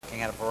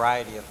looking at a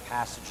variety of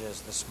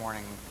passages this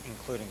morning,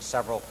 including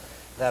several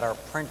that are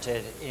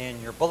printed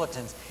in your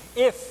bulletins.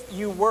 If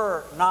you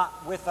were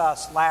not with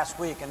us last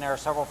week, and there are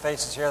several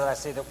faces here that I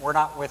see that were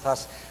not with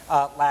us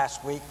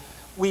last week,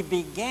 we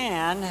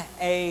began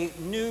a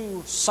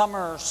new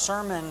summer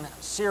sermon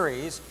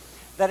series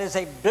that is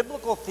a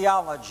biblical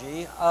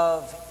theology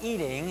of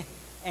eating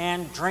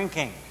and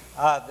drinking.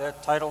 The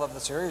title of the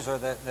series, or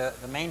the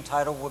main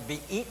title, would be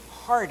Eat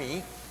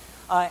Hearty.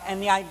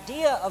 And the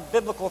idea of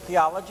biblical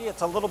theology,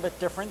 it's a little bit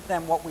different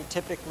than what we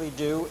typically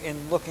do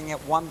in looking at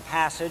one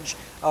passage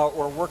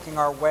or working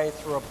our way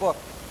through a book,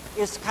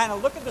 is to kind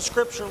of look at the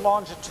scripture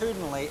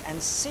longitudinally and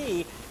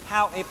see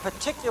how a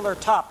particular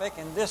topic,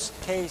 in this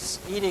case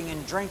eating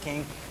and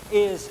drinking,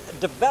 is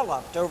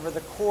developed over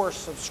the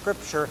course of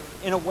scripture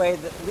in a way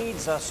that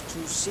leads us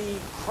to see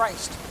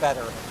Christ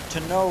better, to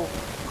know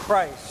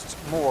Christ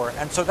more.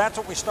 And so that's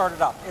what we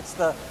started up. It's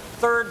the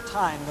third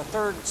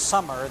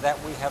summer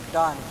that we have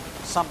done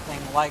something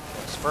like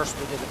this. First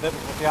we did the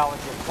biblical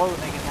theology of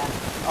clothing, and then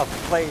of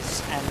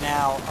place, and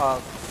now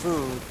of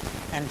food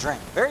and drink.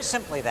 Very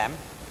simply then,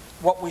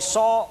 what we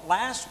saw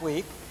last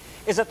week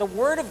is that the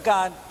Word of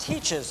God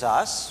teaches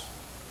us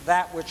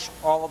that which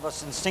all of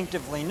us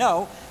instinctively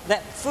know,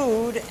 that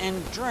food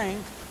and drink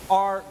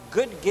are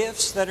good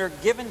gifts that are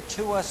given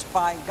to us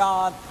by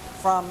God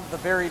from the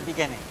very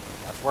beginning.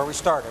 That's where we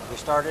started. We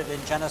started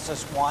in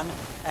Genesis 1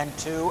 and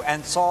 2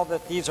 and saw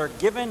that these are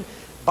given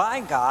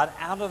by God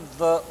out of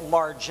the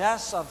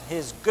largesse of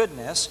His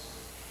goodness,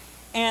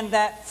 and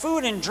that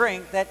food and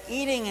drink, that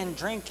eating and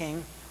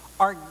drinking,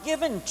 are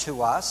given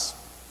to us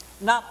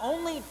not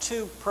only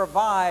to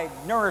provide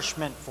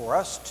nourishment for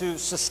us, to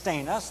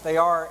sustain us, they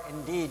are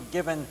indeed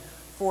given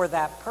for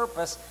that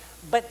purpose,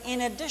 but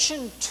in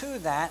addition to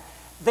that,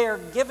 they're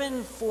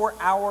given for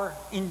our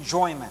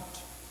enjoyment,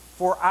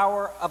 for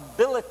our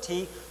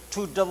ability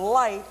to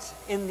delight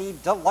in the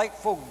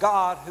delightful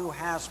God who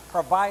has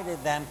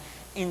provided them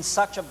in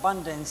such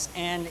abundance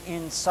and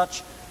in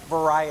such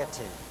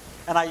variety.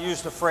 And I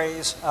used a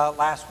phrase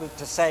last week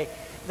to say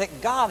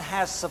that God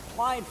has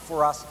supplied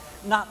for us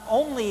not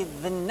only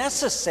the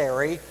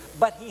necessary,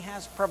 but He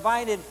has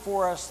provided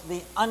for us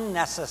the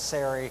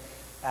unnecessary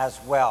as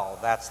well.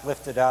 That's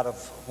lifted out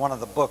of one of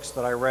the books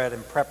that I read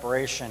in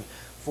preparation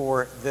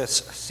for this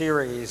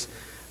series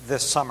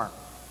this summer.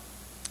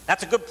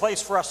 That's a good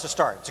place for us to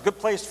start. It's a good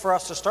place for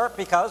us to start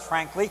because,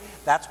 frankly,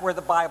 that's where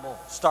the Bible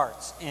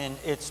starts in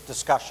its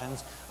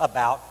discussions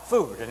about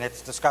food and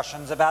its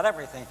discussions about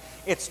everything.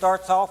 It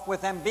starts off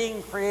with them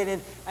being created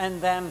and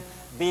them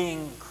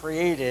being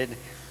created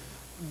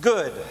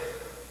good.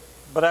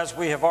 But as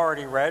we have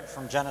already read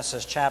from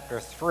Genesis chapter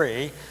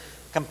 3,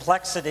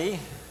 complexity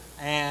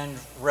and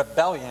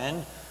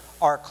rebellion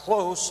are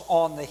close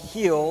on the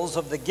heels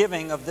of the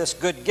giving of this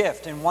good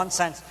gift. In one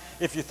sense,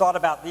 if you thought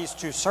about these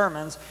two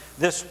sermons,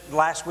 this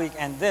last week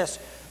and this,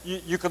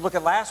 you could look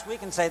at last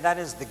week and say that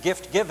is the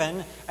gift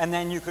given, and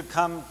then you could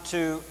come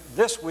to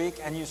this week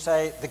and you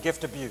say the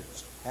gift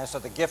abused. Okay, so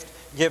the gift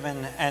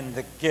given and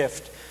the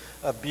gift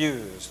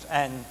abused.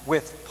 And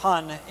with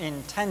pun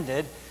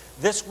intended,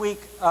 this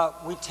week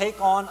we take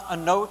on a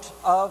note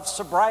of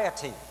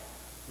sobriety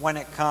when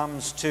it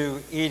comes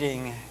to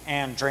eating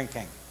and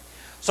drinking.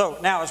 So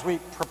now as we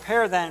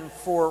prepare then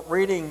for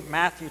reading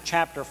Matthew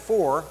chapter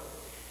 4,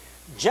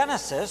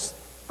 Genesis,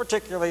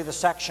 particularly the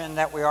section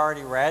that we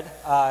already read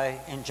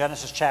in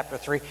Genesis chapter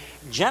 3,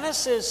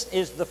 Genesis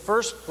is the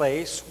first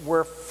place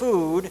where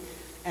food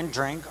and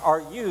drink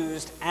are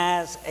used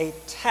as a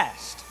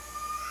test.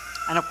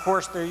 And of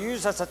course, they're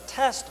used as a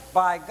test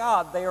by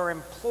God. They are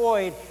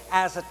employed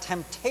as a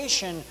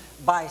temptation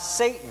by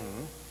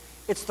Satan.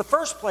 It's the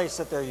first place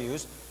that they're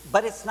used,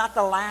 but it's not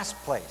the last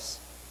place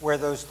where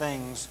those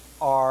things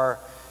are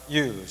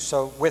used.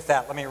 So with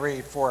that, let me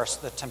read for us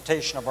the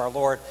temptation of our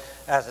Lord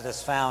as it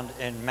is found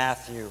in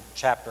Matthew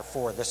chapter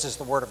 4. This is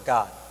the Word of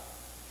God.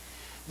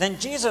 Then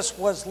Jesus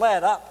was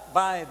led up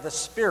by the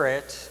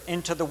Spirit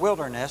into the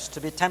wilderness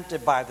to be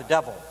tempted by the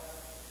devil.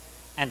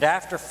 And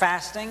after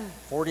fasting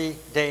 40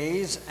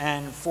 days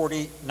and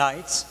 40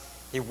 nights,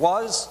 he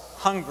was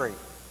hungry.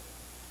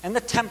 And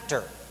the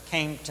tempter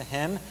came to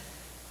him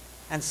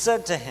and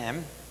said to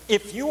him,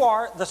 "If you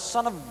are the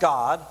Son of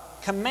God,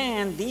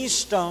 command these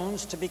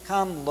stones to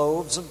become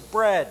loaves of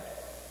bread."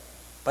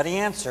 But he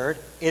answered,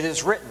 "It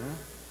is written,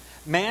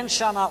 man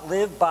shall not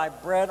live by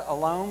bread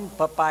alone,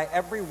 but by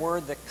every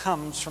word that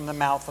comes from the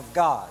mouth of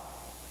God."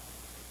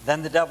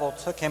 Then the devil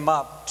took him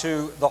up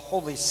to the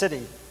holy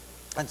city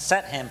and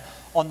set him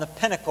on the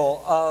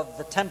pinnacle of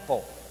the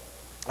temple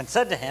and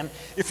said to him,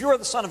 "If you are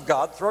the Son of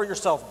God, throw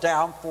yourself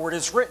down, for it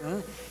is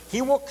written,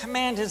 He will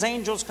command His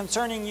angels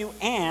concerning you,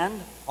 and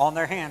on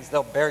their hands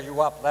they'll bear you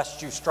up,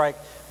 lest you strike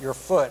your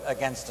foot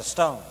against a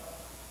stone."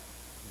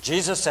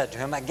 Jesus said to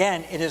him,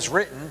 "Again, it is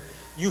written,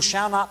 you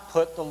shall not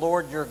put the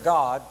Lord your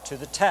God to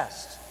the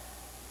test."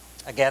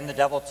 Again, the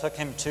devil took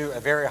him to a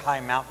very high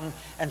mountain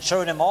and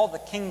showed him all the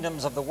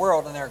kingdoms of the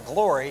world and their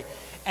glory,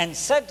 and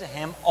said to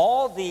him,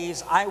 "All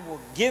these I will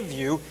give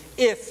you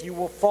if you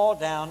will fall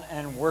down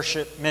and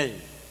worship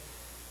me."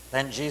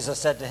 Then Jesus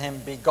said to him,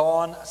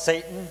 "Begone,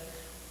 Satan,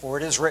 for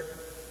it is written,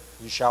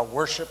 you shall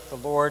worship the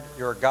Lord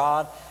your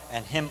God,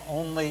 and him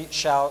only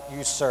shall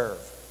you serve."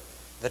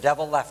 The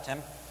devil left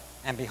him,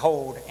 and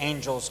behold,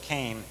 angels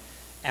came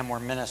and were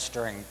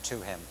ministering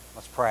to him.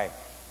 Let's pray.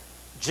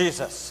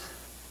 Jesus,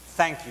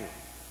 thank you.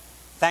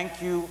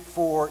 Thank you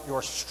for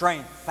your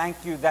strength.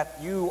 Thank you that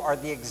you are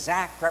the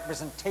exact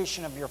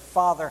representation of your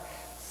Father.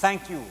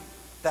 Thank you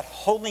that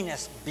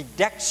holiness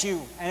bedecks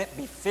you and it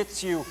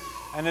befits you,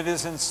 and it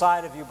is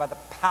inside of you by the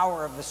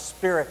power of the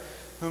Spirit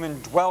whom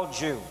indwelled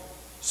you,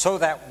 so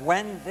that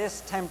when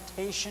this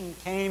temptation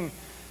came,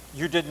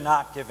 you did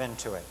not give in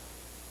to it.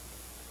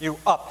 You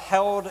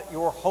upheld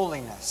your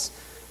holiness,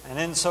 and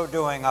in so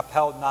doing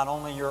upheld not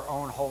only your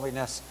own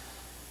holiness,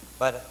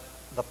 but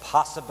the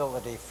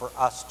possibility for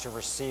us to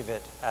receive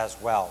it as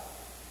well.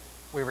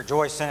 We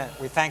rejoice in it.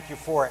 We thank you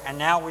for it. And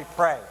now we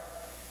pray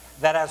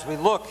that as we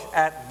look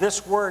at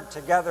this word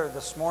together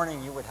this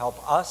morning, you would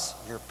help us,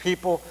 your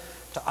people,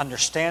 to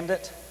understand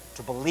it,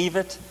 to believe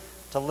it,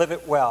 to live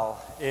it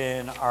well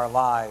in our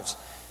lives.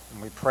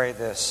 And we pray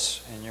this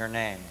in your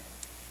name.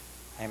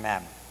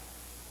 Amen.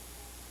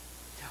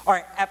 All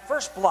right, at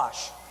first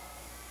blush,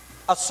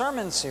 a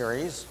sermon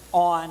series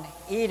on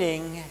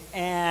eating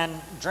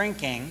and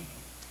drinking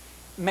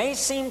may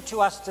seem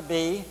to us to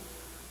be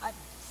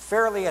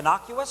fairly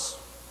innocuous,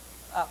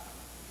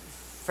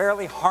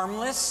 fairly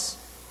harmless,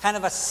 kind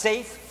of a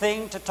safe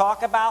thing to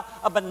talk about,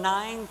 a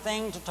benign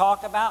thing to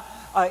talk about.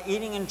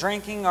 Eating and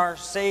drinking are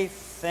safe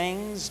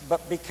things,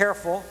 but be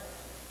careful.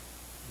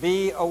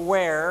 Be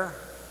aware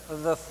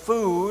the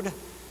food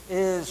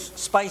is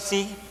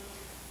spicy,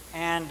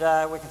 and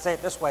we can say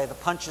it this way: the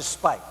punch is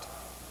spiked.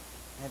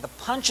 And the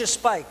punch is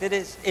spiked. It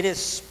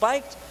is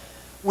spiked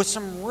with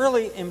some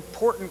really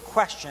important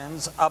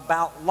questions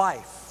about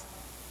life.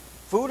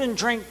 Food and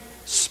drink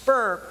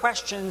spur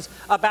questions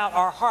about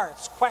our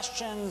hearts,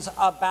 questions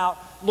about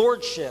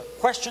lordship,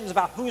 questions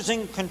about who's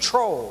in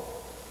control,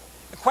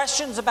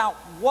 questions about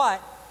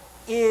what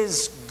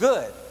is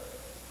good,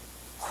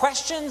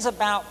 questions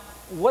about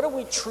what do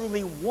we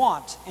truly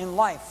want in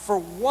life, for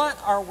what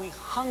are we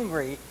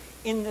hungry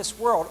in this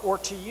world, or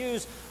to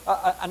use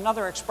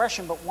another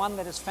expression, but one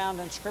that is found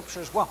in Scripture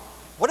as well,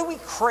 what do we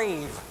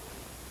crave?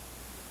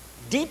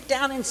 Deep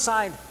down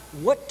inside,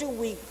 what do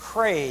we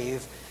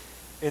crave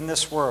in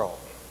this world?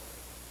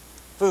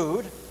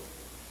 Food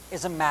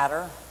is a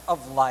matter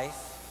of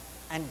life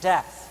and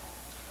death,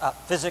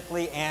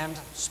 physically and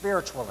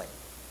spiritually.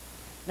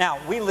 Now,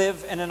 we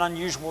live in an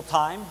unusual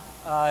time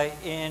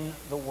in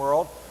the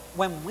world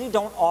when we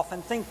don't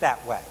often think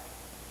that way.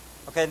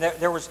 Okay,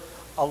 there was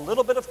a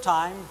little bit of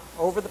time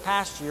over the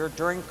past year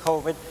during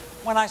COVID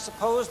when I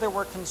suppose there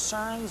were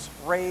concerns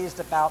raised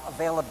about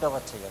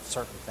availability of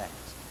certain things.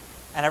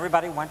 And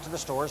everybody went to the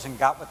stores and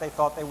got what they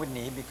thought they would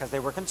need because they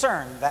were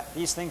concerned that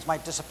these things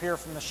might disappear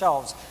from the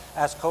shelves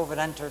as COVID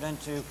entered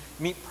into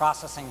meat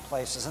processing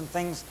places and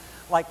things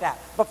like that.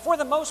 But for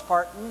the most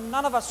part,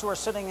 none of us who are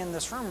sitting in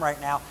this room right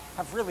now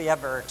have really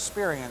ever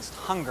experienced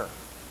hunger,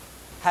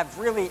 have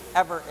really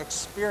ever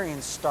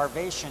experienced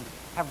starvation,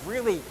 have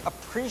really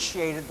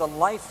appreciated the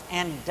life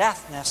and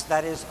deathness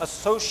that is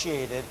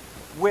associated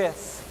with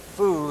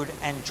food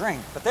and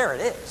drink. But there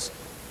it is,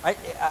 right?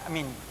 I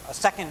mean, a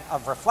second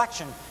of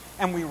reflection,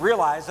 and we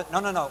realize that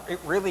no, it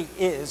really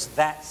is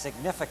that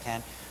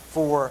significant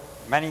for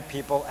many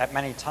people at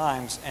many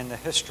times in the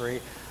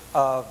history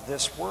of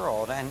this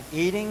world. And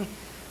eating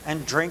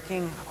and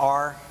drinking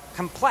are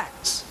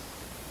complex.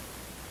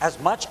 As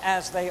much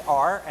as they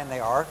are, and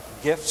they are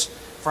gifts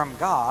from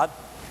God,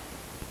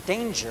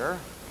 danger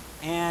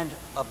and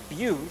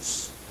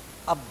abuse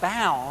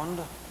abound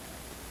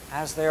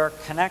as they are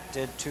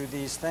connected to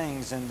these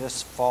things in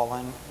this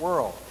fallen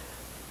world.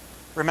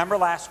 Remember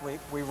last week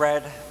we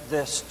read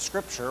this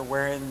scripture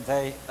wherein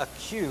they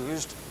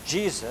accused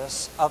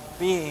Jesus of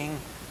being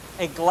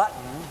a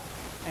glutton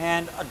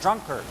and a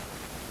drunkard.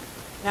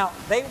 Now,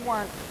 they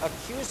weren't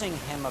accusing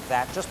him of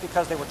that just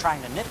because they were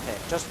trying to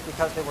nitpick, just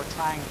because they were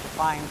trying to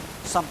find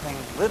something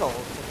little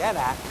to get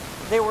at.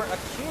 They were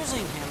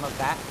accusing him of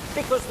that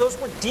because those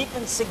were deep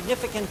and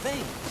significant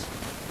things.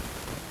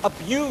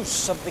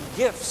 Abuse of the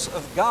gifts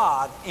of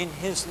God in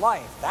his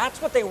life.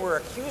 That's what they were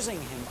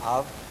accusing him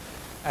of.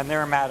 And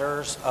they're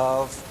matters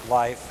of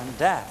life and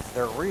death.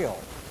 They're real.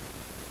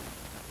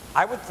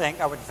 I would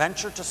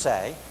venture to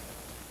say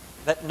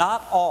that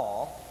not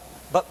all,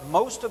 but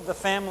most of the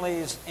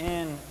families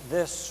in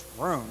this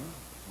room,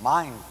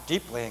 mine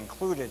deeply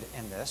included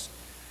in this,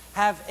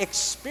 have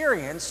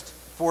experienced,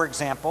 for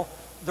example,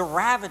 the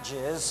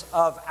ravages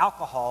of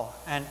alcohol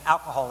and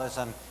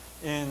alcoholism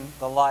in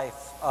the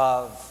life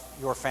of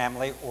your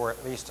family, or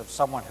at least of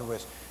someone who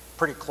is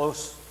pretty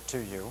close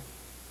to you.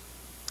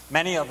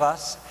 Many of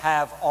us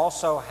have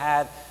also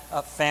had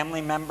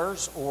family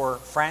members or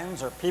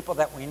friends or people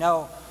that we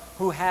know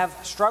who have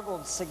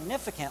struggled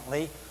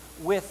significantly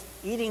with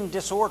eating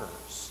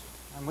disorders.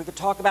 And we could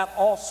talk about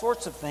all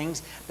sorts of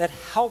things that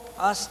help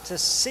us to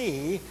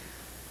see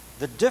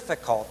the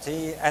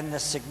difficulty and the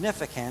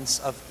significance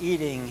of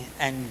eating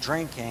and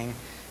drinking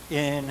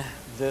in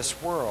this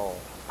world.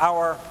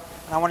 And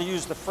I want to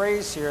use the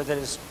phrase here that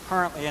is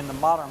currently in the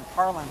modern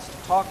parlance to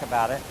talk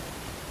about it,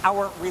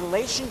 our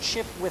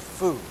relationship with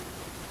food.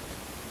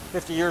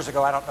 50 years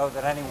ago, I don't know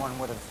that anyone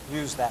would have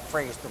used that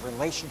phrase, the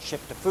relationship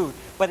to food,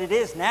 but it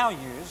is now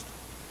used.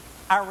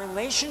 Our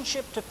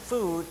relationship to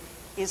food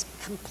is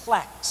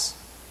complex.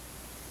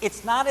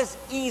 It's not as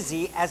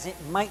easy as it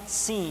might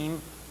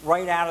seem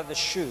right out of the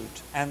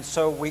chute, and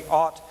so we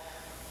ought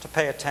to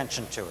pay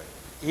attention to it.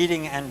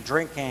 Eating and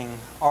drinking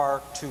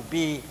are to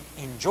be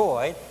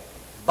enjoyed,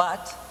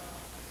 but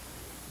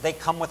they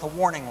come with a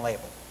warning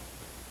label.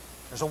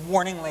 There's a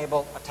warning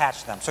label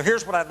attached to them. So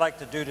here's what I'd like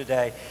to do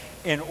today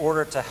in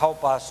order to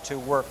help us to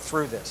work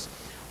through this.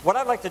 What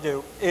I'd like to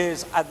do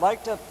is I'd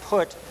like to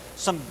put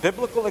some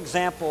biblical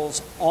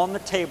examples on the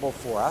table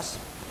for us,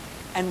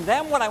 and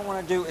then what I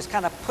want to do is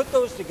kind of put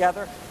those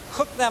together,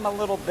 cook them a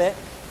little bit,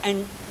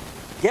 and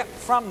get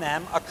from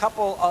them a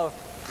couple of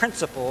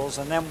principles,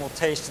 and then we'll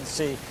taste and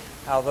see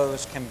how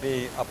those can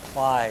be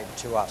applied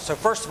to us. So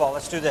first of all,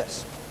 let's do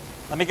this.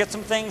 Let me get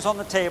some things on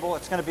the table.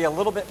 It's going to be a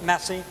little bit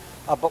messy,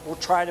 but we'll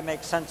try to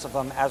make sense of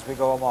them as we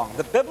go along.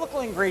 The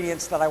biblical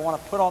ingredients that I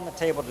want to put on the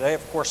table today,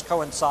 of course,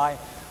 coincide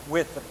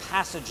with the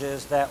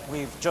passages that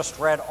we've just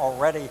read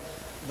already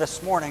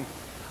this morning.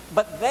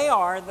 But they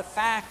are the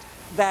fact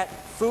that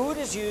food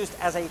is used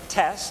as a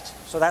test.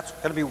 So that's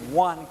going to be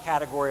one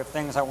category of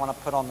things I want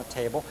to put on the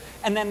table.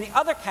 And then the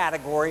other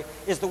category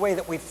is the way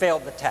that we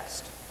failed the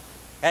test.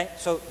 Okay,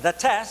 so the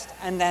test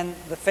and then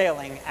the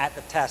failing at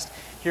the test.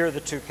 Here are the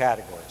two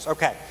categories.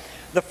 Okay,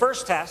 the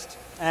first test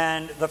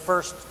and the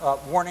first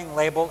warning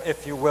label,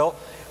 if you will,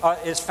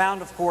 is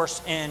found, of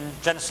course, in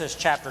Genesis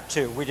chapter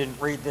 2. We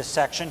didn't read this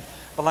section,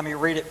 but let me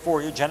read it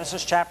for you.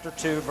 Genesis chapter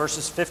 2,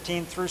 verses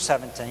 15 through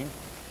 17.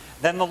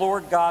 Then the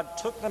Lord God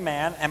took the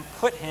man and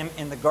put him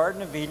in the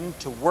Garden of Eden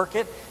to work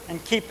it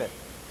and keep it.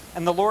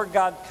 And the Lord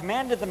God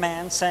commanded the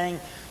man, saying,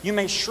 "You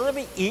may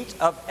surely eat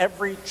of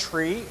every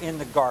tree in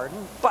the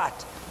garden,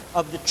 but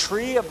of the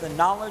tree of the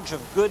knowledge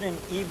of good and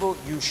evil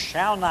you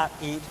shall not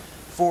eat,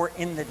 for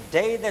in the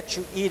day that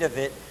you eat of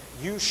it,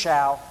 you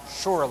shall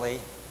surely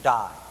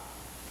die."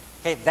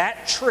 Okay,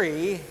 that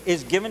tree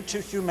is given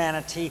to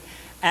humanity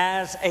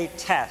as a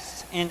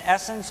test. In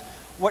essence,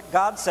 what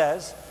God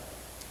says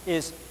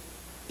is,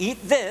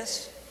 eat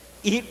this,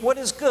 eat what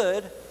is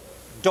good,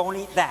 don't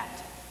eat that.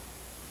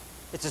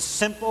 It's as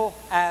simple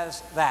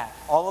as that.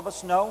 All of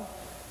us know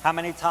how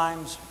many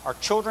times our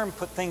children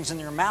put things in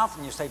your mouth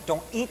and you say,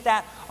 don't eat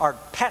that. Our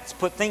pets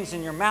put things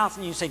in your mouth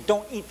and you say,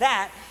 don't eat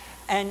that.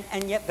 And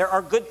yet there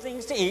are good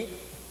things to eat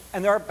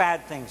and there are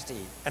bad things to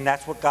eat. And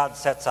that's what God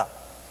sets up.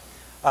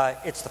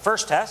 It's the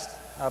first test,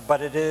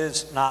 but it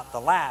is not the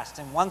last.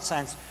 In one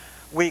sense,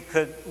 we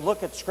could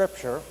look at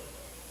Scripture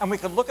and we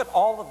could look at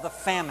all of the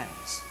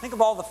famines. Think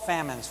of all the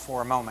famines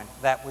for a moment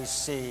that we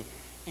see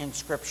in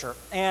Scripture.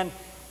 And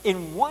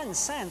in one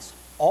sense,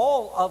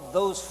 all of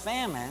those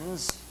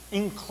famines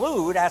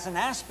include, as an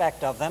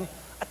aspect of them,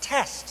 a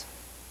test,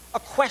 a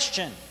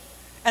question.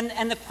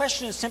 And the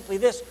question is simply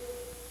this: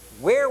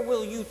 where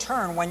will you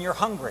turn when you're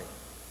hungry?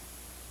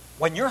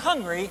 When you're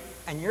hungry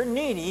and you're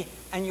needy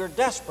and you're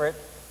desperate,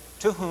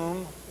 to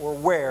whom or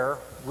where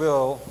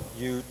will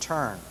you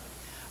turn?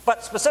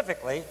 But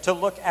specifically, to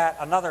look at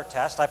another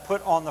test, I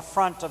put on the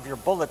front of your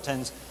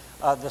bulletins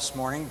this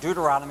morning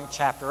Deuteronomy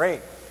chapter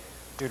 8.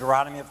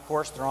 Deuteronomy, of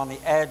course, they're on the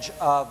edge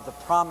of the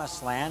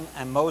promised land,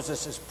 and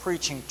Moses is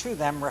preaching to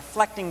them,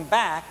 reflecting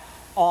back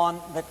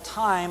on the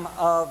time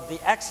of the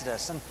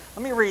Exodus. And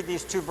let me read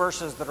these two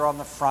verses that are on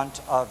the front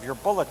of your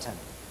bulletin.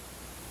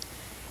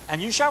 "And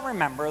you shall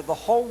remember the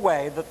whole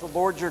way that the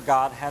Lord your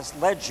God has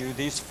led you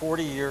these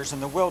 40 years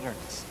in the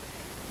wilderness,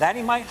 that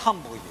he might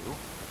humble you,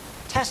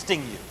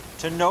 testing you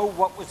to know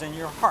what was in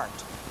your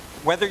heart,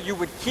 whether you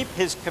would keep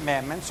his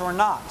commandments or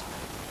not.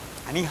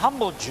 And he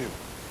humbled you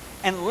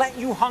and let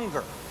you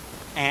hunger,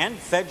 and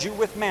fed you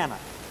with manna,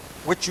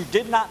 which you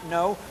did not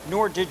know,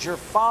 nor did your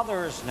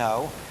fathers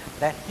know,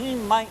 that he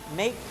might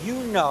make you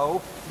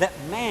know that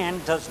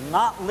man does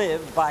not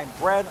live by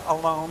bread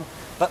alone,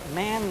 but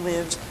man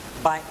lives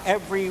by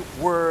every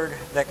word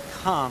that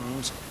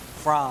comes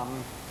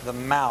from the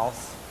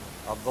mouth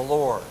of the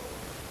Lord."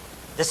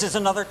 This is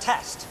another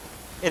test.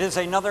 It is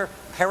another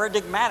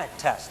paradigmatic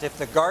test. If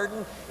the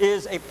garden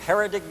is a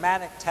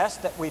paradigmatic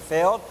test that we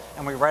failed,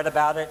 and we read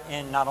about it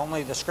in not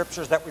only the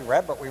scriptures that we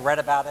read, but we read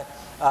about it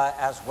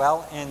as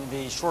well in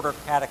the shorter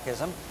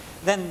catechism,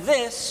 then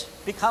this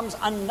becomes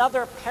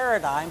another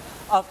paradigm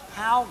of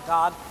how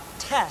God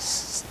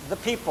tests the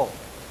people.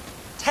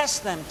 Tests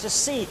them to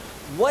see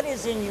what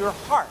is in your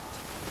heart.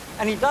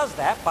 And he does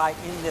that by,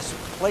 in this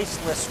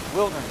placeless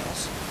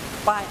wilderness,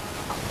 by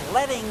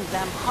letting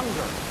them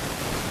hunger.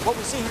 What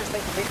we see here is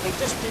they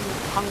just didn't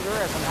hunger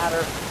as a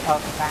matter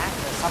of fact,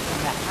 as something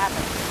that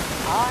happened.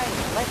 "I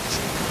let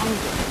you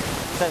hunger,"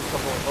 says the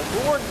Lord. The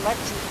Lord let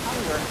you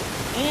hunger,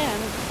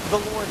 and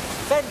the Lord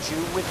fed you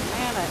with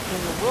manna in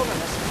the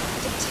wilderness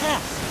to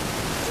test,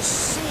 to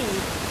see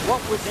what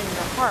was in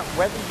your heart,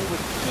 whether you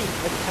would keep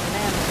the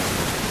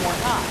commandments or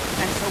not.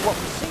 And so what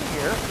we see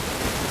here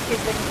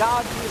is that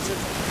God uses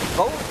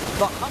both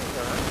the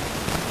hunger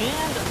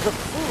and the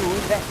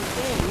food that he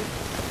gave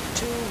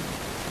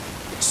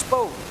to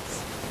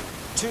expose,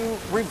 to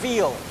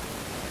reveal,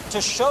 to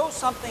show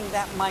something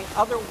that might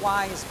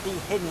otherwise be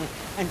hidden,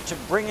 and to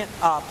bring it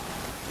up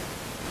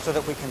so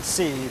that we can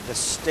see the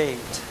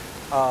state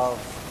of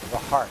the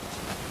heart.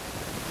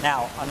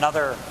 Now,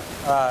 another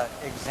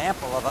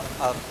example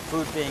of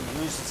food being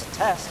used as a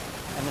test,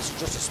 and this is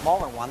just a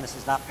smaller one, this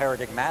is not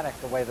paradigmatic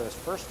the way those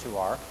first two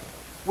are,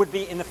 would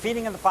be in the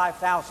feeding of the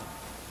 5,000.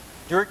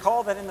 Do you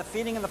recall that in the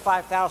feeding of the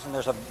 5,000,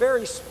 there's a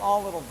very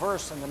small little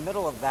verse in the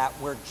middle of that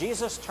where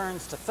Jesus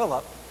turns to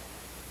Philip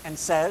and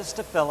says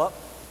to Philip,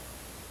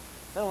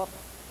 Philip,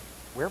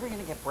 where are we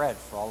going to get bread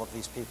for all of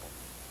these people?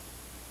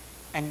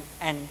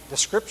 And the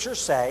scriptures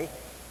say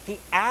he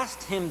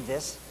asked him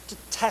this to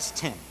test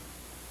him.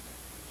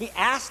 He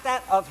asked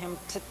that of him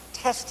to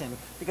test him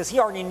because he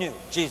already knew,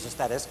 Jesus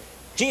that is,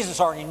 Jesus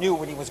already knew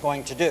what he was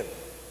going to do.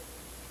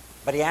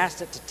 But he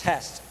asked it to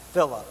test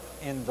Philip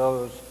in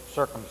those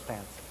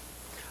circumstances.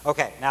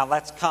 Okay, now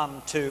let's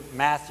come to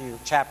Matthew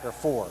chapter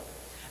 4.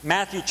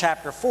 Matthew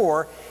chapter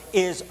 4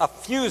 is a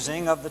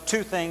fusing of the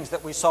two things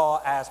that we saw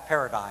as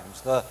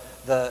paradigms. The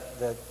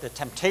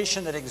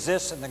temptation that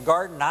exists in the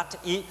garden not to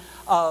eat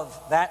of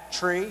that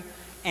tree,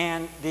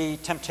 and the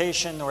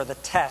temptation or the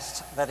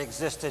test that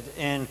existed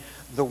in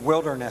the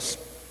wilderness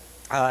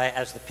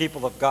as the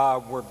people of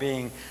God were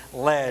being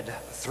led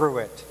through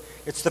it.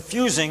 It's the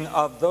fusing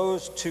of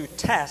those two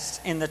tests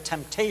in the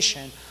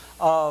temptation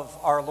of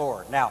our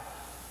Lord. Now,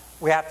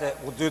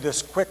 we'll do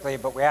this quickly,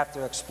 but we have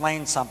to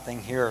explain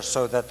something here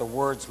so that the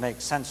words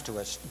make sense to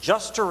us.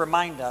 Just to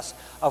remind us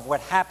of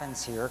what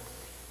happens here,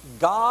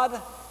 God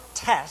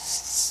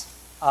tests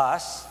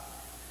us,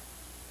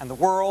 and the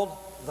world,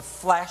 the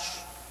flesh,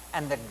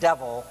 and the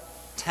devil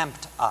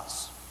tempt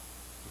us.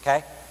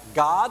 Okay?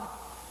 God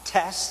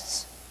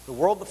tests, the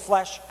world, the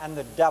flesh, and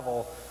the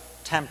devil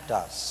tempt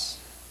us.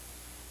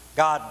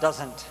 God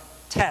doesn't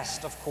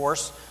test, of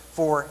course,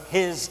 for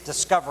his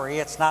discovery.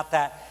 It's not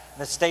that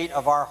the state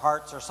of our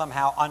hearts are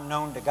somehow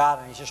unknown to God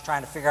and he's just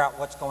trying to figure out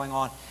what's going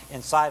on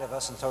inside of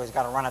us, and so he's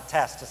got to run a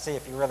test to see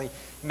if he really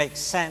makes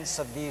sense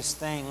of these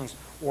things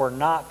or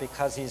not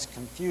because he's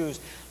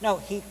confused. No,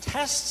 he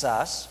tests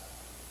us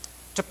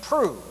to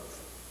prove,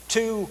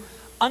 to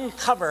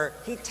uncover.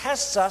 He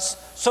tests us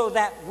so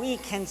that we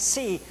can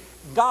see.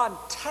 God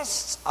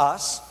tests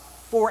us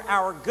for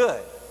our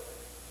good.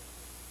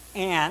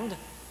 And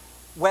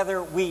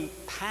whether we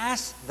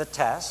pass the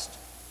test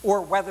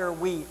or whether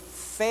we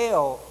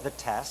fail the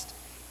test,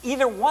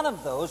 either one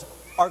of those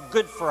are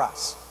good for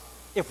us.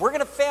 If we're going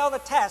to fail the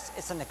test,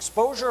 it's an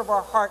exposure of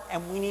our heart,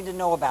 and we need to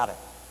know about it.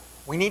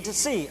 We need to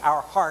see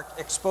our heart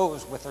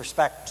exposed with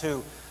respect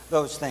to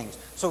those things.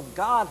 So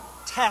God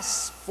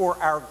tests for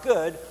our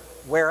good,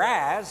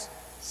 whereas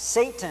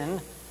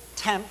Satan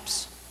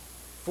tempts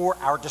for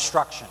our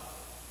destruction.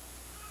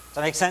 Does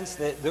that make sense?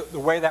 The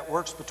way that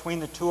works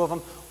between the two of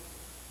them?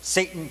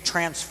 Satan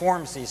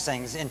transforms these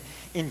things.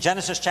 In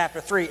Genesis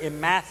chapter 3, in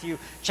Matthew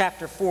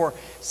chapter 4,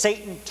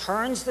 Satan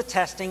turns the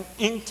testing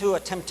into a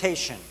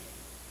temptation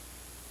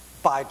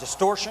by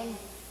distortion,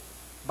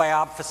 by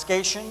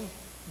obfuscation,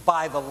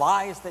 by the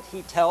lies that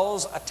he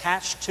tells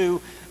attached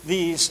to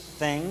these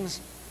things.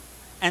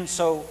 And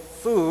so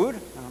food,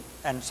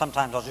 and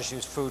sometimes I'll just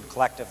use food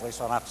collectively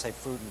so I don't have to say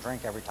food and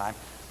drink every time.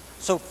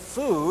 So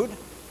food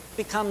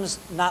becomes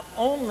not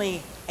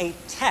only a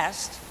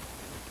test,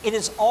 it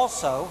is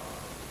also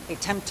a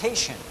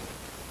temptation.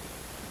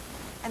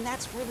 And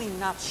that's really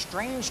not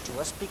strange to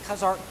us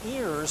because our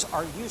ears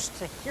are used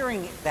to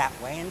hearing it that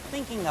way and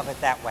thinking of it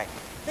that way.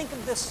 Think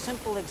of this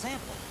simple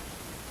example.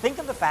 Think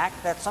of the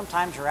fact that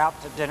sometimes you're out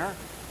to dinner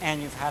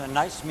and you've had a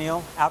nice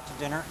meal out to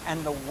dinner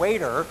and the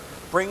waiter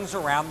brings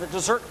around the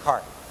dessert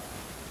cart.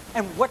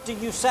 And what do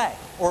you say?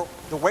 Or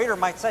the waiter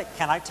might say,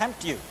 "Can I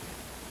tempt you?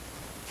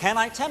 Can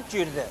I tempt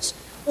you to this?"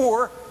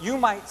 Or you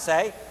might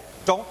say,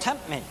 "Don't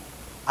tempt me.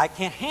 I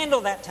can't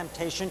handle that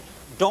temptation.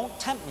 Don't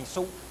tempt me."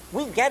 So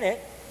we get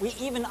it. We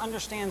even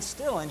understand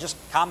still in just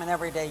common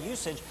everyday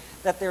usage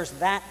that there's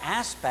that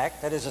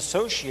aspect that is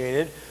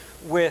associated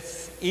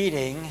with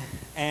eating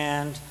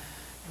and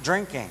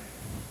drinking.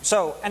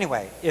 So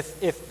anyway,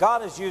 if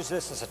God has used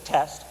this as a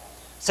test,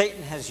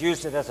 Satan has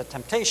used it as a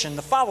temptation,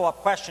 the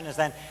follow-up question is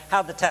then,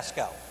 how'd the test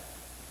go?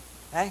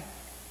 Okay?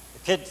 The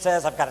kid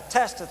says, "I've got a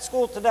test at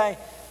school today."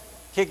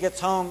 Kid gets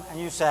home and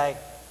you say,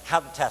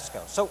 "How'd the test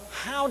go?" So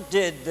how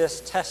did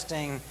this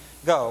testing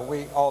go?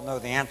 We all know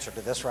the answer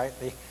to this, right?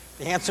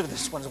 The answer to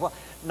this one is, well,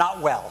 not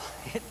well.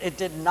 It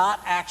did not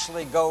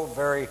actually go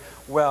very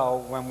well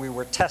when we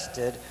were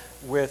tested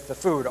with the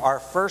food. Our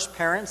first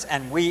parents,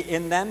 and we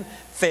in them,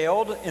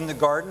 failed in the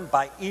garden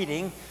by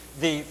eating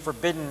the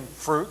forbidden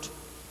fruit.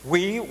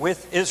 We,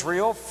 with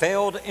Israel,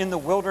 failed in the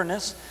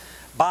wilderness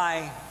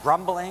by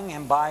grumbling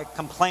and by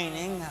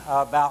complaining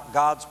about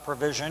God's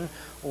provision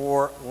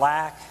or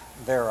lack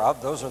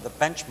thereof. Those are the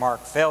benchmark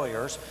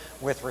failures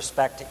with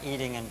respect to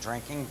eating and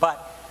drinking. But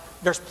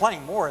there's plenty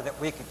more that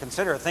we could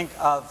consider. Think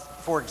of,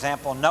 for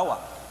example, Noah,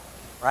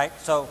 right?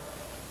 So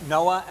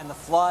Noah and the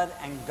flood,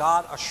 and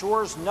God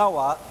assures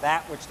Noah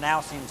that which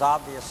now seems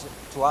obvious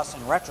to us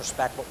in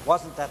retrospect, but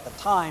wasn't at the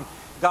time.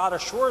 God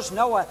assures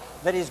Noah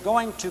that he's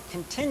going to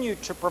continue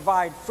to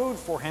provide food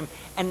for him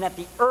and that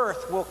the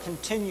earth will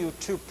continue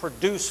to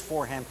produce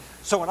for him.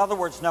 So in other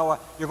words, Noah,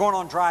 you're going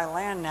on dry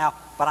land now,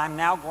 but I'm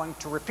now going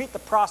to repeat the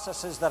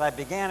processes that I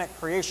began at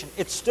creation.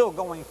 It's still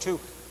going to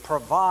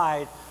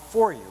provide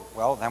for you.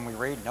 Well, then we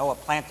read Noah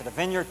planted a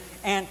vineyard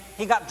and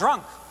he got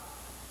drunk.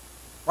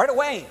 Right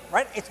away,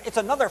 right? It's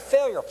another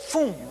failure,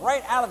 boom,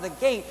 right out of the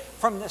gate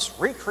from this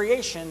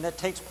recreation that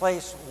takes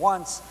place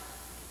once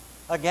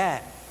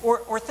again.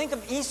 Or think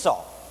of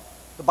Esau.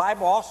 The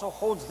Bible also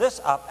holds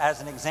this up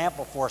as an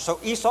example for us. So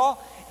Esau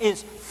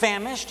is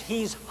famished,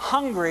 he's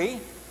hungry.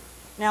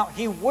 Now,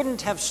 he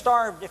wouldn't have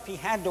starved if he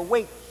had to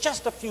wait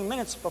just a few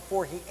minutes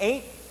before he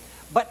ate,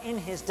 but in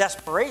his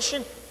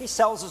desperation, he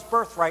sells his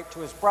birthright to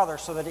his brother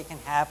so that he can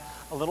have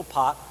a little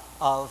pot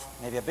of,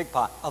 maybe a big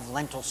pot, of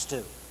lentil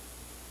stew.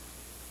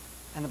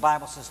 And the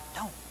Bible says,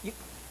 no,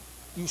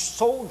 you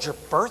sold your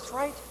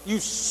birthright? You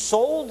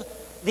sold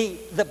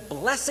the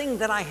blessing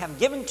that I have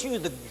given to you,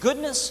 the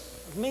goodness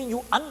of me?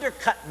 You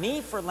undercut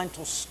me for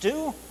lentil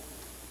stew?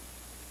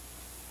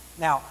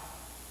 Now,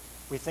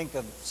 we think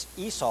of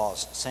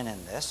Esau's sin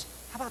in this.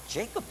 How about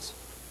Jacob's?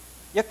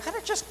 You could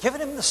have just given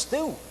him the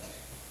stew.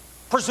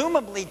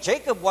 Presumably,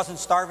 Jacob wasn't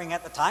starving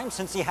at the time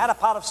since he had a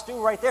pot of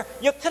stew right there.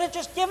 You could have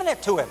just given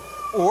it to him.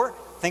 Or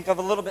think of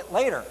a little bit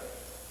later.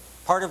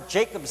 Part of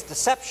Jacob's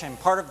deception,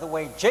 part of the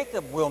way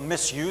Jacob will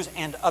misuse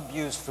and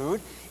abuse food,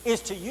 is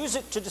to use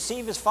it to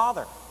deceive his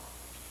father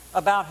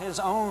about his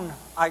own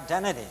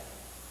identity.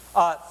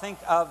 Think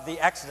of the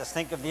Exodus.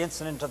 Think of the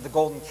incident of the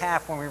golden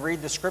calf. When we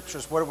read the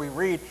scriptures, what do we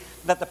read?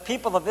 That the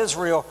people of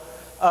Israel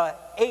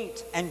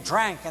ate and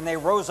drank and they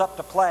rose up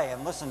to play.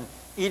 And listen,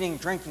 eating,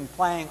 drinking,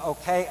 playing,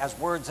 okay, as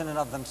words in and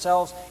of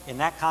themselves, in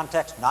that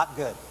context, not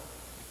good.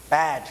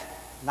 Bad,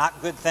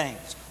 not good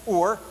things.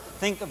 Or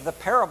think of the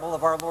parable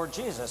of our Lord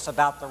Jesus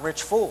about the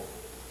rich fool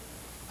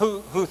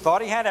who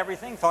thought he had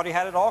everything, thought he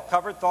had it all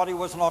covered, thought he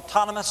was an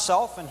autonomous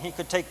self and he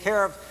could take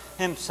care of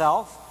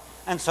himself.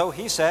 And so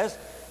he says,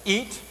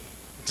 eat,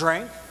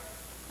 drink,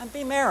 and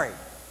be merry.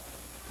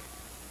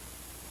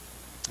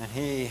 And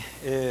he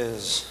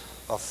is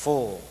a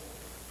fool.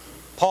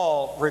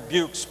 Paul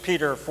rebukes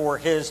Peter for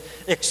his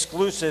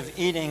exclusive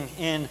eating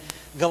in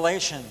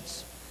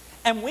Galatians.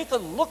 And we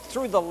could look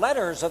through the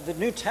letters of the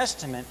New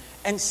Testament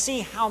and see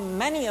how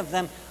many of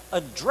them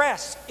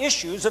address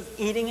issues of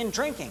eating and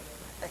drinking.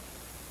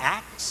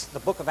 Acts, the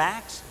book of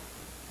Acts,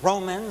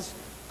 Romans,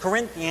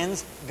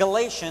 Corinthians,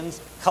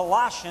 Galatians,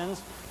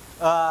 Colossians,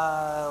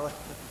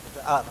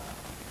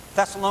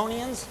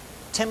 Thessalonians,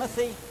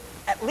 Timothy,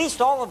 at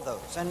least all of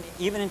those, and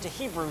even into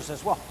Hebrews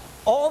as well.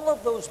 All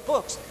of those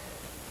books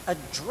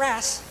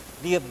address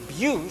the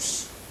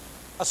abuse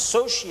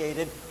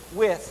associated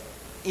with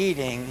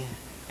eating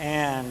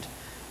and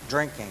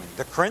drinking.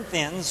 The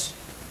Corinthians,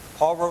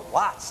 Paul wrote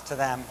lots to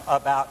them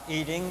about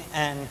eating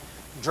and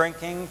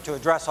drinking to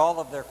address all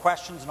of their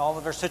questions and all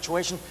of their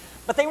situations,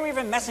 but they were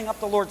even messing up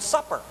the Lord's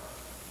Supper.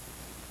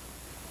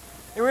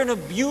 They were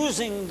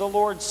abusing the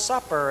Lord's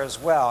Supper as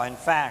well. In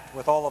fact,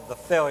 with all of the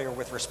failure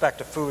with respect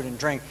to food and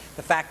drink,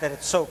 the fact that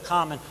it's so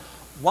common,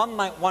 one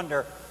might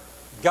wonder,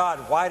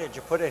 God, why did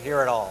you put it here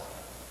at all?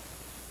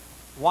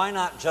 Why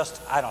not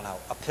just, I don't know,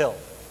 a pill?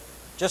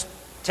 Just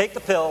take the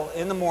pill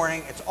in the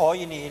morning. It's all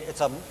you need.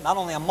 It's not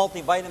only a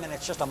multivitamin,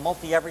 it's just a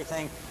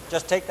multi-everything.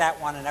 Just take that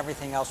one and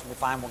everything else will be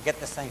fine. We'll get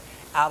this thing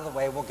out of the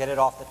way. We'll get it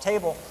off the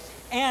table.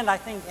 And I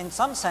think in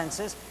some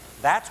senses,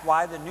 that's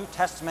why the New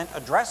Testament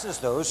addresses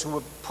those who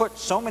would put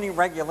so many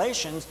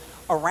regulations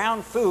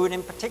around food.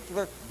 In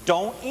particular,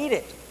 don't eat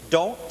it.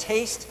 Don't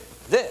taste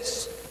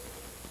this.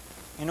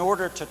 In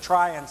order to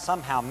try and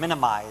somehow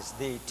minimize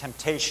the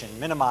temptation,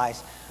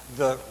 minimize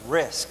the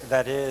risk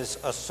that is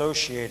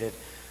associated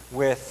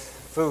with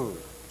food.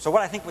 So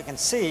what I think we can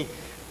see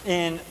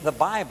in the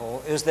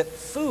Bible is that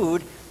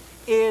food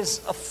is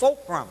a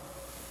fulcrum.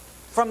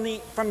 From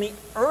the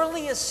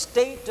earliest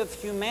state of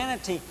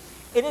humanity,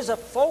 it is a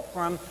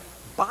fulcrum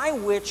by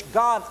which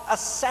God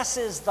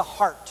assesses the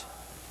heart,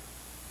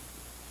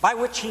 by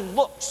which he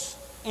looks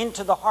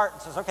into the heart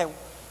and says, okay,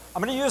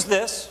 I'm going to use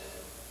this.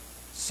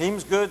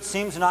 Seems good,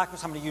 seems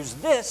innocuous. I'm going to use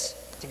this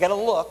to get a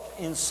look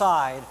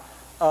inside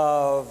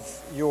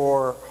of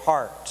your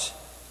heart.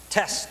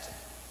 Test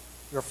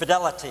your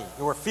fidelity,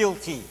 your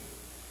fealty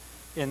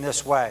in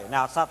this way.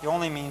 Now, it's not the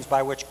only means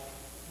by which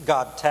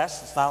God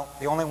tests. It's not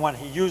the only one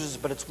he uses,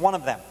 but it's one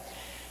of them.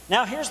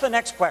 Now, here's the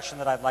next question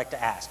that I'd like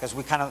to ask, as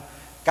we kind of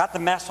got the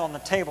mess on the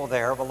table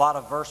there of a lot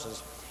of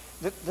verses.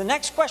 The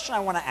next question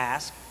I want to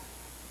ask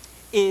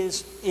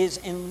is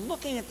in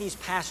looking at these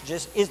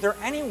passages, is there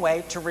any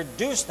way to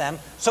reduce them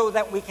so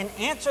that we can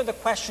answer the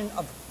question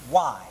of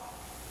why?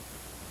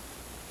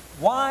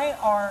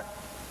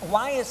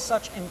 Why is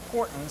such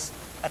importance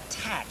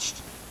attached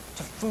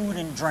to food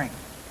and drink?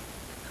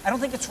 I don't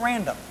think it's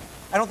random.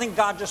 I don't think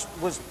God just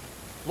was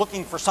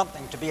looking for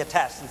something to be a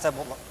test and said,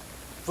 well, look,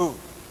 food.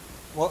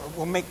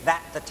 We'll make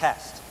that the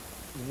test.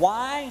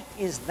 Why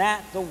is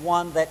that the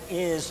one that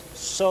is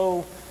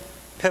so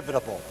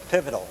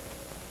pivotal?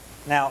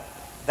 Now,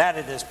 that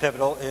it is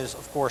pivotal is,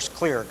 of course,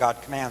 clear.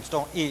 God commands,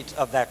 don't eat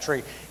of that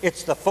tree.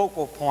 It's the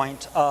focal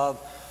point of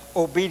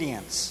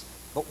obedience.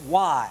 But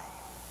why?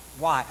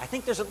 Why? I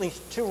think there's at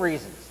least two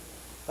reasons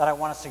that I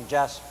want to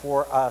suggest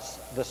for us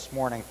this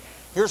morning.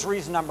 Here's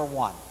reason number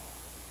one.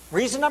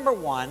 Reason number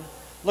one,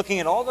 looking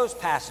at all those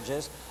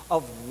passages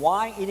of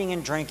why eating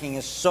and drinking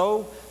is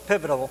so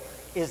pivotal,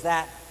 is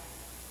that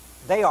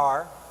they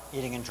are,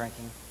 eating and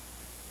drinking,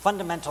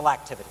 fundamental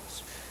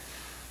activities.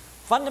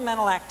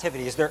 Fundamental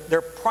activities.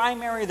 They're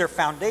primary, they're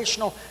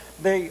foundational,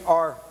 they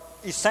are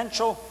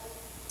essential,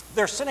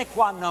 they're sine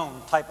qua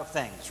non type of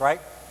things,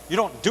 right? You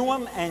don't do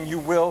them and you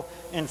will,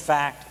 in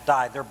fact,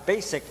 die. They're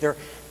basic, they're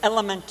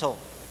elemental,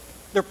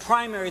 they're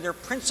primary, they're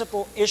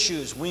principal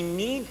issues. We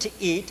need to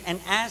eat, and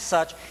as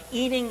such,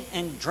 eating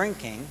and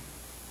drinking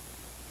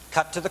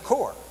cut to the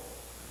core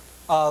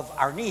of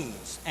our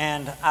needs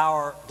and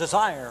our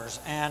desires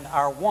and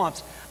our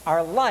wants.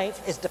 Our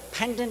life is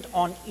dependent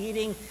on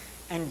eating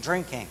and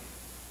drinking.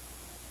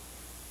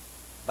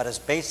 But as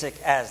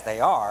basic as they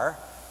are,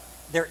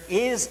 there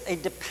is a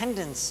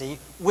dependency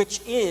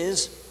which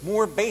is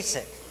more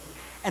basic.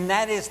 And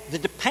that is the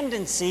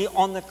dependency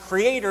on the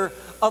creator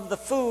of the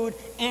food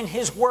and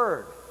his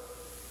word.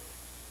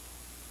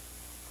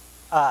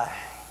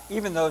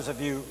 Even those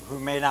of you who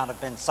may not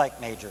have been psych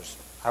majors,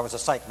 I was a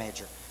psych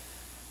major,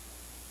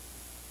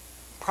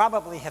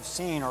 probably have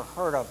seen or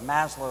heard of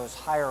Maslow's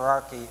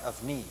hierarchy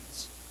of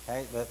needs.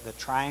 Okay, the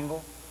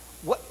triangle.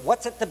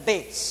 What's at the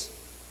base?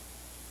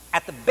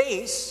 At the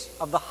base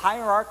of the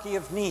hierarchy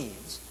of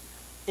needs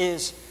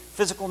is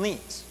physical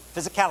needs,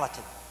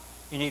 physicality.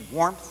 You need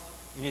warmth,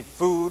 you need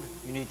food,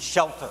 you need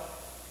shelter.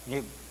 You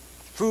need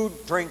food,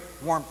 drink,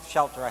 warmth,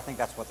 shelter. I think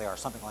that's what they are,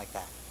 something like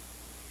that.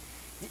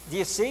 Do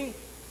you see?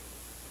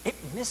 It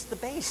missed the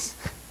base.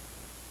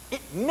 It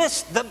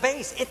missed the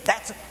base.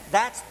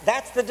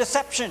 That's the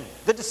deception.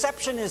 The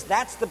deception is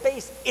that's the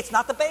base. It's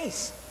not the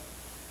base.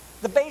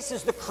 The base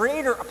is the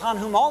creator upon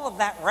whom all of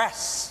that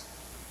rests.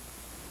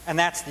 And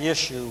that's the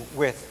issue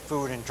with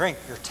food and drink.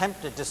 You're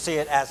tempted to see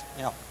it as,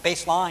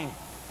 baseline.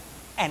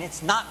 And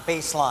it's not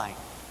baseline.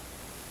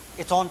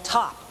 It's on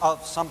top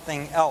of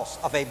something else,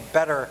 of a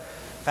better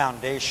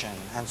foundation.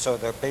 And so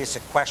the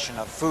basic question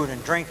of food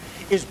and drink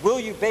is,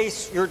 will you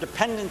base your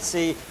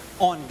dependency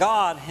on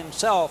God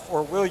himself,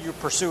 or will you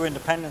pursue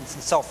independence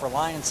and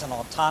self-reliance and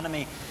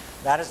autonomy?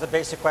 That is the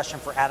basic question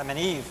for Adam and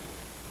Eve.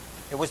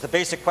 It was the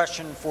basic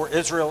question for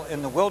Israel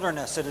in the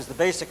wilderness. It is the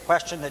basic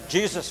question that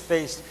Jesus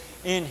faced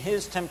in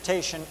his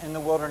temptation in the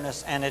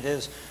wilderness, and it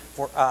is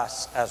for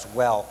us as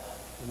well.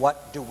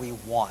 What do we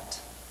want?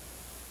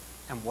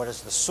 And what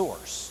is the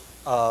source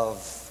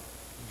of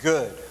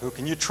good? Who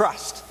can you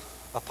trust?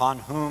 Upon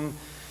whom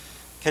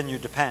can you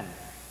depend?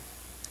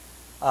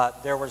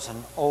 There was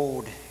an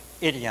old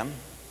idiom.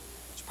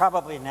 It's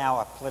probably now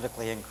a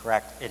politically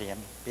incorrect idiom,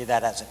 be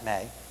that as it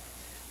may.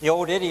 The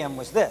old idiom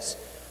was this: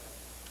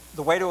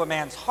 the way to a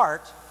man's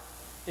heart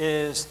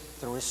is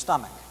through his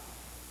stomach.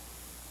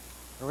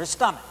 Through his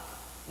stomach.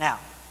 Now,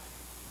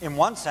 in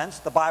one sense,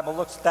 the Bible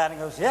looks at that and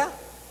goes, yeah,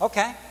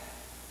 okay,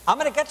 I'm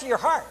going to get to your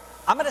heart.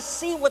 I'm going to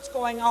see what's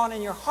going on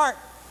in your heart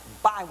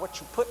by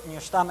what you put in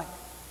your stomach.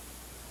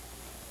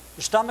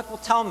 Your stomach will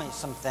tell me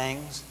some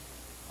things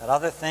that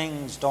other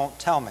things don't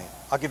tell me.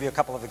 I'll give you a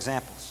couple of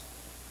examples.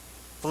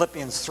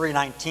 Philippians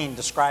 3:19,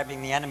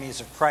 describing the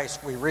enemies of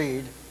Christ, we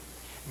read,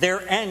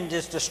 their end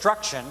is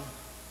destruction,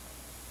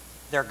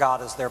 their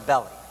God is their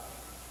belly.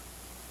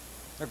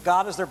 Their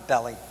God is their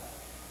belly.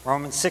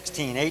 Romans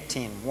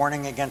 16:18,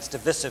 warning against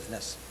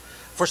divisiveness.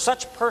 For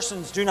such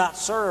persons do not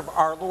serve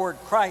our Lord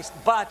Christ,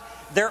 but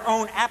their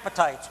own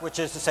appetites, which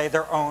is to say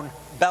their own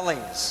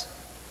bellies.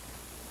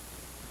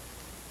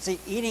 See,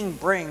 eating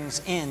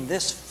brings in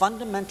this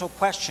fundamental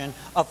question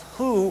of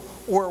who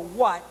or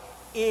what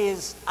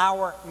is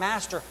our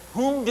master.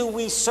 Whom do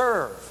we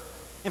serve?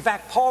 In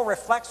fact, Paul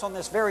reflects on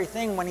this very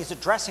thing when he's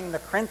addressing the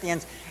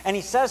Corinthians, and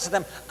he says to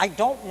them, I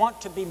don't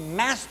want to be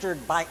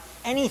mastered by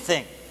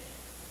anything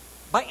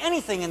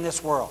in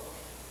this world,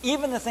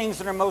 even the things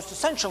that are most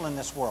essential in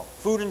this world,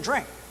 food and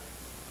drink.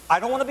 I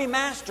don't want to be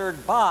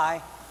mastered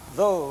by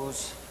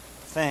those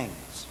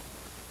things.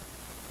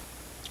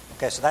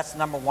 Okay, so that's the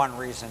number one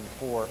reason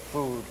for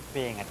food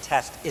being a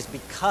test, is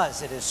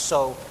because it is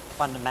so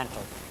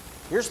fundamental.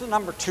 Here's the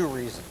number two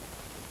reason.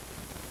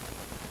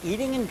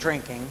 Eating and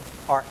drinking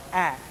are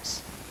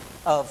acts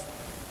of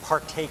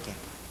partaking,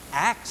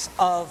 acts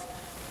of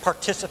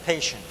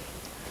participation.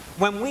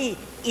 When we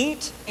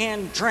eat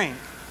and drink,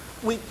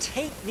 we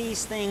take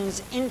these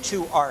things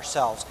into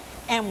ourselves.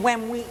 And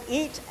when we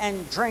eat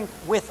and drink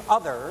with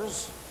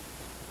others,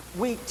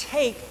 we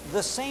take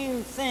the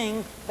same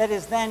thing that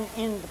is then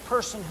in the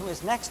person who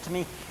is next to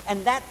me,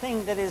 and that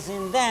thing that is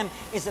in them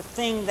is a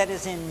thing that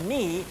is in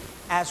me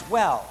as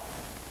well.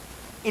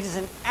 It is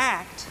an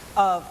act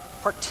of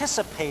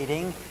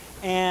participating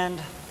and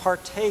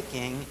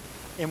partaking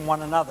in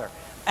one another.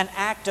 An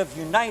act of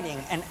uniting,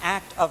 an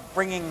act of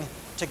bringing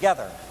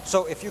together.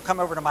 So if you come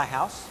over to my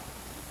house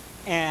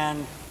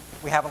and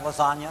we have a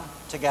lasagna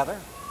together,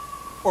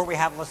 or we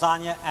have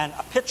lasagna and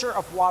a pitcher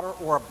of water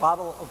or a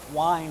bottle of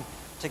wine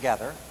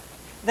together,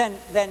 then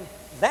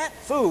that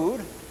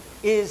food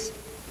is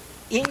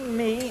in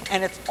me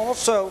and it's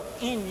also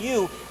in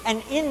you.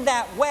 And in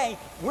that way,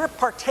 we're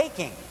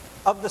partaking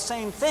of the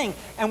same thing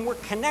and we're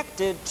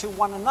connected to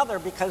one another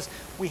because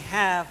we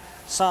have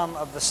some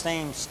of the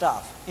same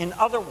stuff. In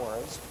other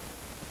words,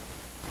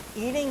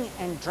 eating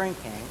and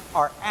drinking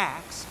are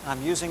acts, and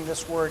I'm using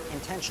this word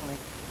intentionally,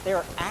 they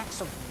are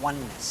acts of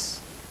oneness.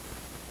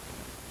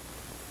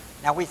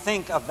 Now we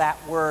think of that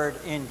word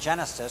in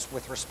Genesis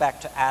with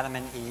respect to Adam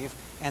and Eve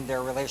and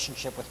their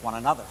relationship with one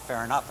another.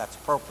 Fair enough, that's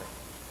appropriate.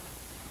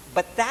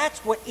 But that's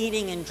what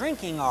eating and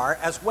drinking are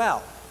as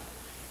well.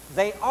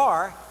 They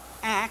are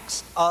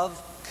acts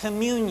of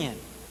communion.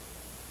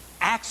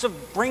 Acts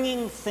of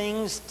bringing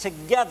things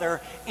together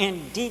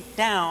and deep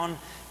down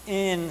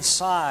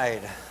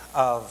inside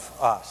of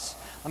us.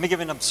 Let me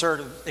give an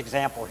absurd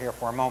example here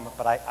for a moment,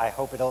 but I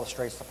hope it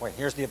illustrates the point.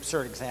 Here's the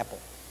absurd example.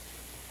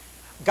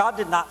 God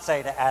did not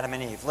say to Adam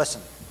and Eve,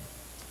 listen,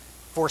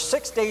 for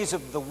 6 days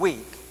of the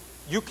week,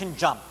 you can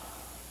jump.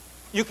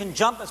 You can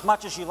jump as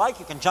much as you like.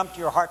 You can jump to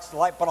your heart's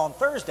delight. But on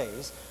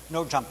Thursdays,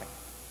 no jumping.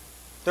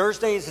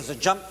 Thursdays is a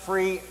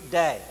jump-free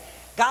day.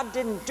 God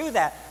didn't do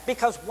that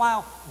because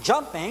while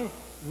jumping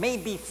may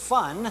be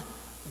fun,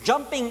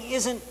 jumping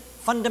isn't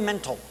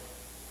fundamental.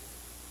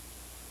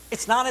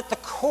 It's not at the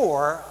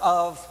core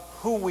of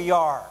who we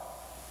are.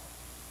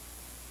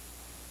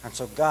 And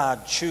so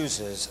God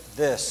chooses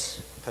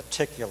this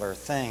particular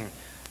thing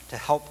to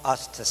help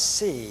us to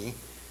see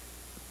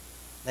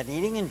that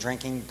eating and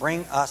drinking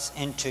bring us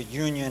into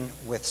union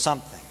with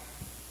something.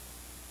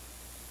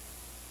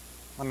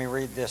 Let me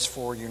read this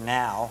for you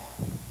now,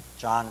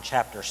 John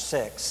chapter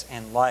 6,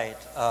 in light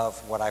of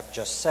what I've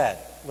just said.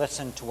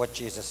 Listen to what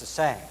Jesus is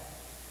saying.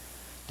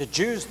 The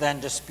Jews then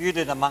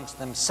disputed amongst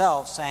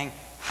themselves, saying,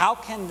 "How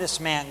can this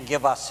man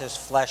give us his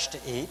flesh to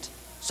eat?"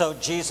 So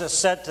Jesus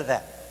said to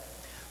them,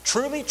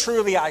 "Truly,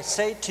 truly, I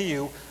say to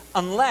you,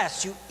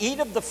 unless you eat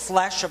of the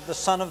flesh of the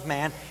Son of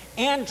Man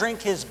and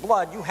drink his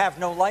blood, you have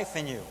no life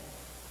in you.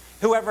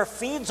 Whoever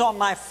feeds on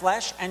my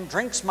flesh and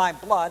drinks my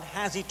blood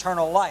has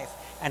eternal life,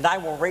 and I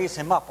will raise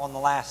him up on the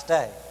last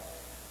day.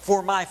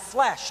 For my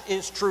flesh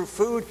is true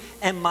food,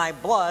 and my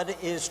blood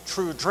is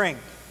true drink.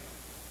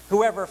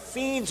 Whoever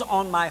feeds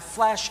on my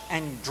flesh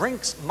and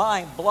drinks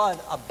my blood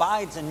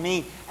abides in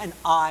me, and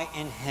I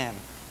in him."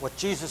 What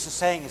Jesus is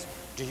saying is,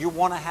 do you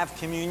want to have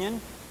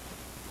communion?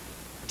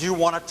 Do you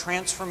want a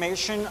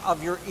transformation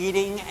of your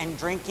eating and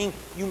drinking?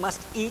 You must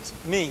eat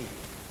me.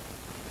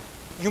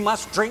 You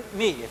must drink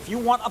me. If you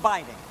want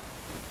abiding,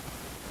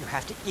 you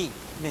have to eat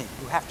me.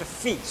 You have to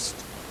feast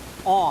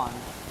on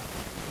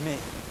me.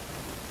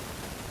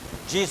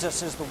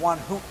 Jesus is the one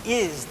who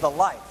is the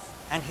life.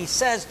 And he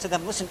says to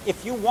them, listen,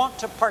 if you want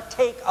to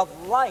partake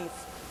of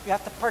life, you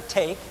have to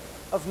partake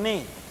of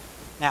me.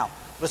 Now,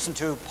 listen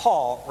to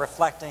Paul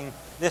reflecting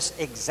this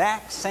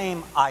exact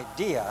same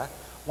idea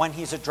when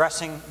he's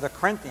addressing the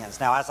Corinthians.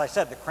 Now, as I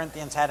said, the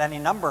Corinthians had any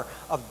number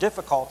of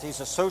difficulties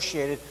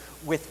associated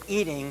with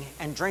eating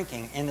and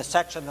drinking. In the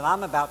section that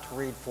I'm about to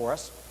read for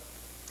us,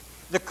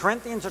 the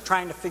Corinthians are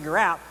trying to figure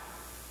out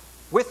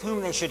with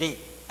whom they should eat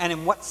and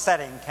in what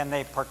setting can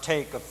they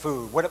partake of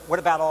food. What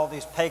about all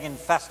these pagan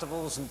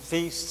festivals and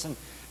feasts and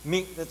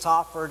meat that's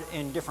offered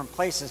in different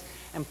places?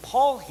 And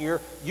Paul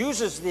here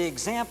uses the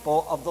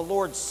example of the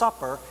Lord's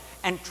Supper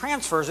and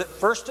transfers it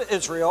first to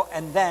Israel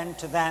and then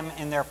to them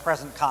in their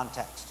present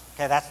context.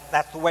 Okay,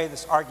 that's the way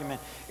this argument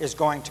is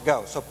going to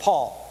go. So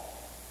Paul,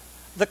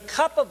 the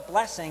cup of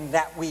blessing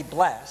that we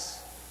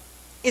bless,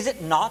 is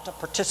it not a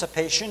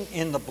participation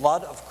in the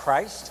blood of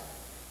Christ?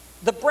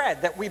 The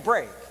bread that we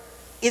break,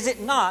 is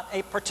it not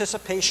a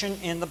participation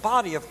in the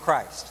body of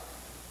Christ?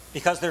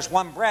 Because there's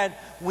one bread,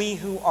 we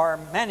who are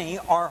many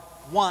are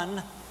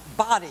one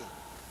body.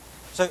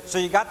 So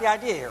you got the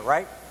idea here,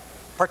 right?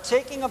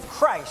 Partaking of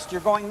Christ, you're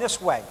going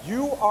this way.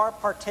 You are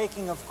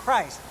partaking of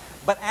Christ.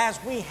 But as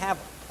we have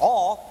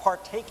all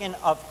partaken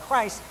of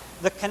Christ,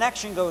 the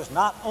connection goes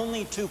not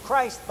only to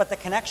Christ, but the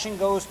connection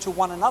goes to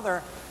one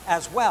another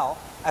as well,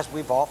 as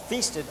we've all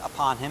feasted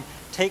upon him,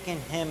 taken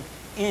him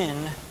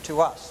in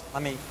to us.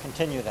 Let me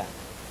continue that.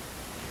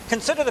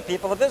 Consider the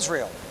people of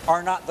Israel.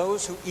 Are not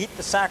those who eat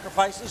the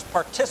sacrifices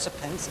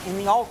participants in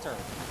the altar?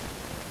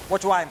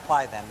 What do I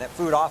imply then? That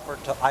food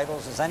offered to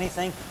idols is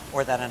anything,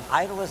 or that an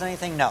idol is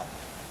anything? No.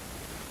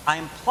 I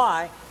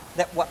imply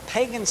that what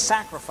pagans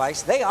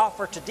sacrifice, they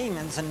offer to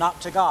demons and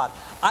not to God.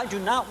 I do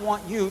not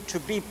want you to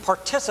be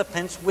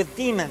participants with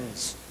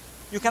demons.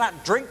 You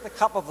cannot drink the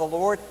cup of the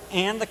Lord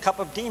and the cup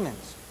of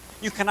demons.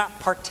 You cannot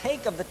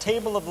partake of the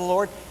table of the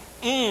Lord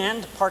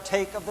and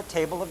partake of the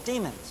table of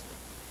demons.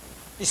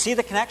 You see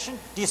the connection?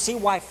 Do you see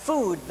why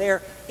food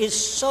there is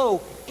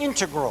so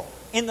integral?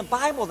 In the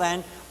Bible,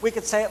 then, we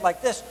could say it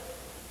like this: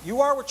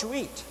 you are what you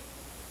eat,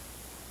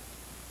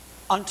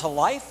 unto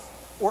life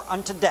or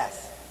unto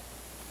death.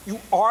 You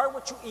are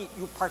what you eat.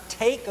 You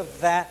partake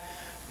of that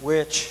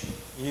which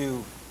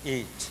you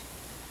eat.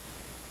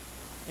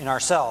 In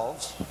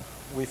ourselves,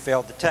 we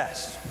failed the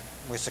test.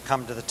 We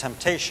succumbed to the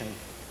temptation,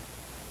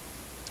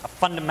 a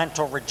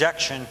fundamental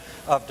rejection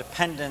of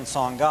dependence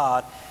on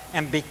God,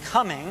 and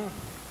becoming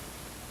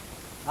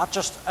not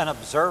just an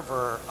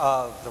observer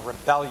of the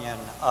rebellion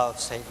of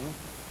Satan,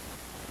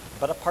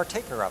 but a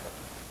partaker of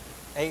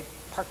it, a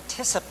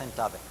participant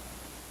of it.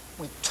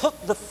 We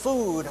took the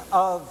food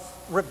of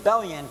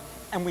rebellion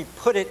and we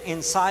put it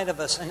inside of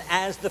us, and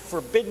as the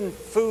forbidden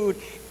food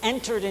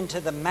entered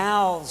into the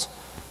mouths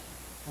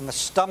and the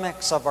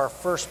stomachs of our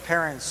first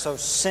parents, so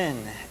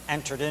sin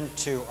entered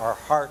into our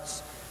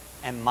hearts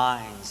and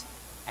minds,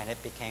 and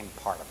it became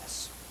part of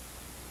us.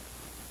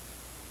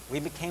 We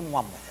became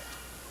one with it.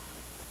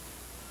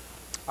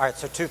 All right,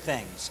 so two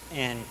things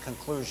in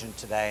conclusion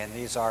today, and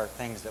these are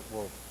things that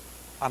we'll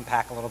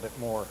unpack a little bit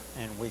more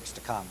in weeks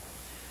to come.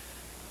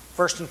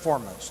 First and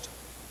foremost,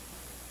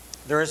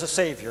 there is a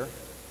Savior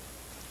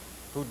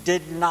who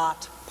did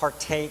not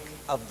partake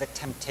of the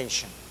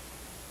temptation,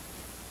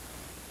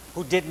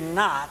 who did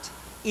not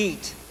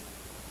eat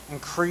and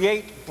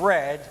create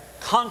bread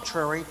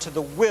contrary to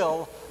the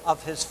will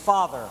of his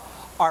Father.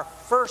 Our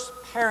first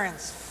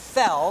parents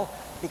fell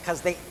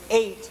because they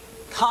ate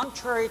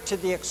contrary to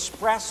the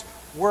express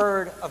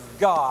word of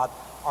God.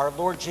 Our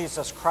Lord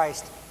Jesus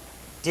Christ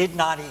did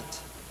not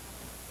eat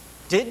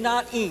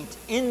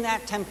in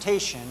that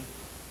temptation,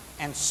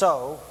 and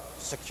so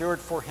secured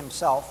for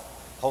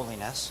himself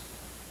holiness,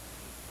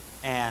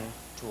 and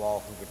to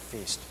all who would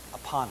feast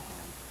upon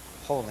him,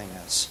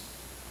 holiness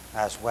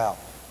as well.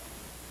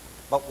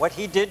 But what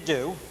he did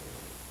do,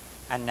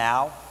 and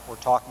now we're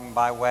talking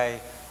by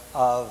way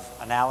of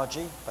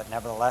analogy, but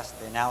nevertheless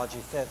the analogy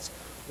fits.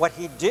 What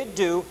he did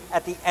do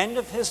at the end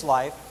of his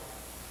life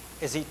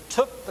is he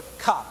took the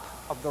cup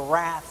of the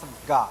wrath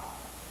of God,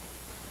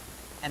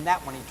 and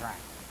that one he drank.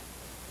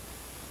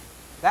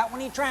 That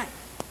one he drank.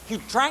 He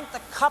drank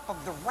the cup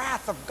of the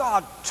wrath of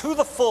God to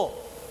the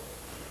full,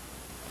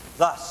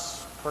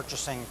 thus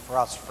purchasing for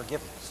us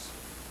forgiveness.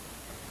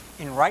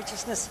 In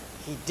righteousness,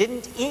 he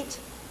didn't eat.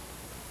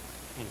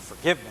 In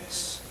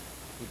forgiveness,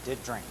 he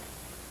did drink.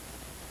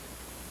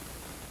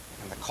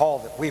 And the call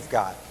that we've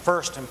got,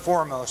 first and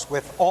foremost,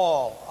 with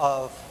all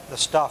of the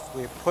stuff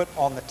we put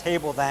on the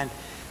table then,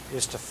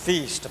 is to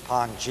feast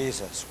upon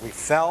Jesus. We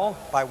fell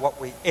by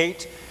what we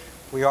ate.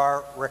 We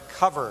are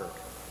recovered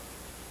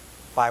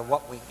by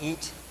what we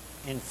eat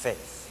in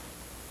faith.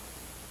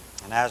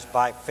 And as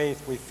by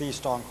faith we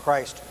feast on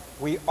Christ,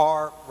 we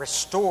are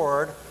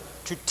restored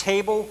to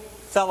table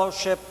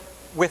fellowship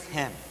with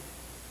him.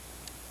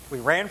 We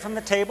ran from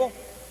the table.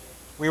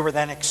 We were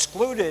then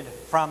excluded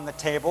from the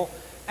table.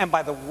 And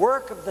by the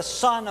work of the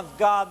Son of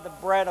God, the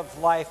bread of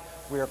life,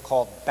 we are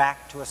called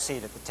back to a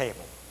seat at the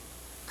table.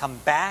 Come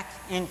back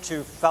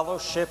into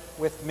fellowship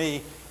with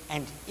me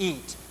and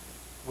eat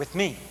with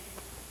me.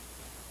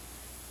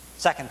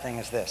 Second thing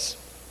is this.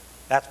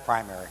 That's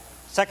primary.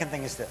 Second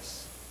thing is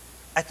this.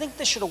 I think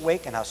this should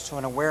awaken us to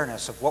an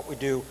awareness of what we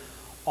do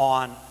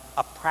on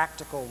a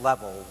practical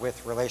level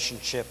with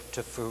relationship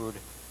to food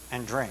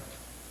and drink.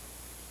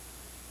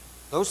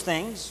 Those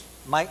things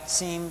might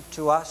seem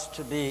to us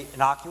to be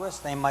innocuous.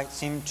 They might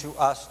seem to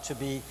us to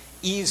be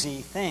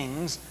easy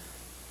things,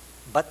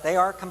 but they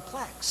are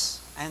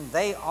complex and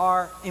they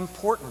are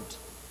important.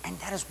 And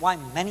that is why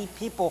many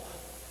people,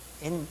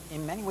 in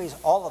many ways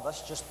all of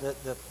us, just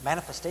the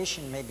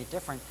manifestation may be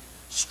different,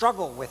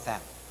 struggle with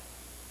them.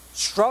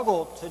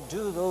 Struggle to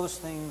do those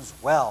things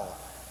well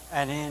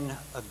and in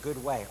a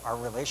good way. Our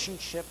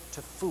relationship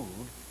to food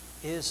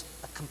is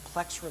a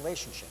complex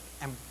relationship.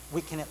 And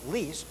we can at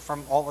least,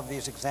 from all of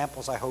these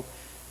examples, I hope,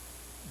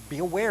 be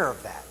aware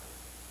of that.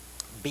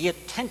 Be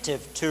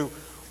attentive to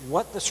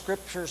what the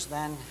scriptures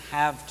then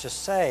have to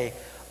say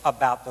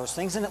about those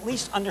things, and at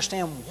least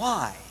understand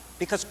why.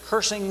 Because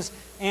cursings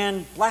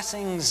and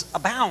blessings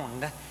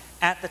abound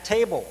at the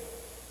table.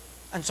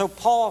 And so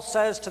Paul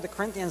says to the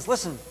Corinthians,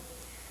 listen,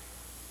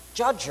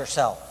 judge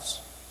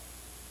yourselves.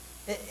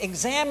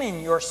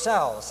 Examine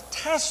yourselves.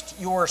 Test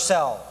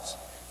yourselves.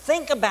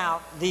 Think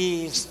about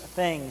these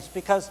things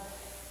because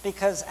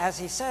as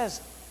he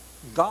says,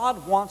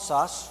 God wants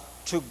us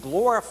to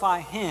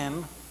glorify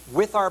him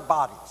with our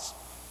bodies.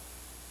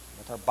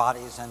 With our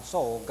bodies and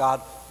soul.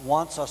 God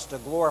wants us to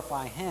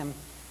glorify him.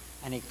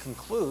 And he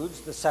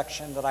concludes the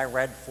section that I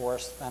read for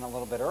us then a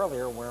little bit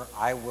earlier, where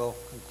I will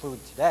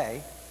conclude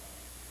today,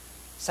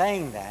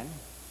 saying then,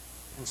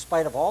 in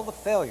spite of all the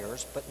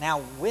failures, but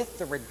now with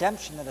the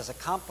redemption that is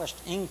accomplished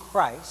in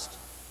Christ,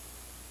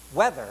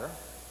 whether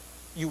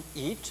you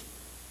eat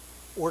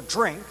or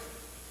drink,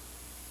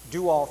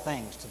 do all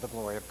things to the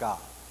glory of God.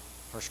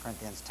 1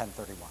 Corinthians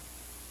 10:31.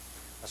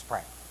 Let's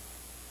pray.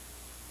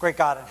 Great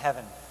God in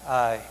heaven,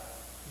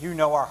 you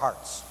know our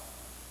hearts.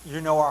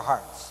 You know our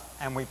hearts.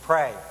 And we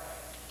pray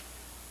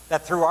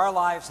that through our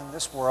lives in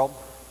this world,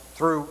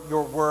 through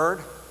your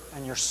word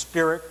and your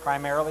spirit,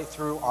 primarily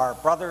through our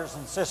brothers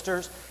and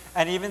sisters,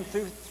 and even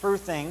through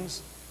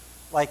things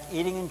like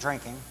eating and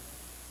drinking,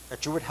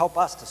 that you would help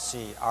us to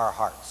see our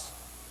hearts.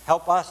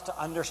 Help us to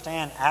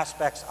understand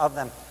aspects of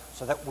them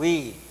so that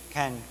we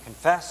can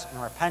confess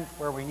and repent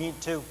where we need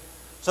to,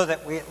 so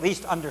that we at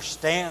least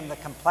understand the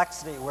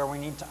complexity where we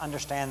need to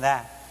understand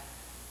that,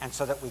 and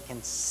so that we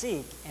can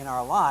seek in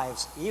our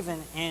lives,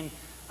 even in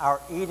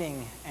our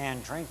eating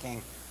and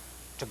drinking,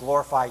 to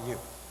glorify you.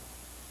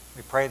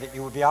 We pray that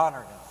you would be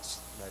honored in us,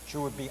 that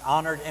you would be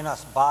honored in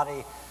us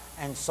body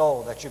and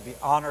soul, that you'd be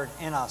honored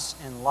in us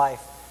in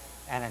life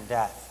and in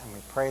death. And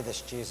we pray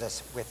this,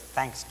 Jesus, with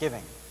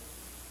thanksgiving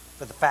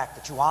for the fact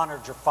that you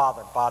honored your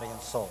Father, body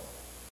and soul.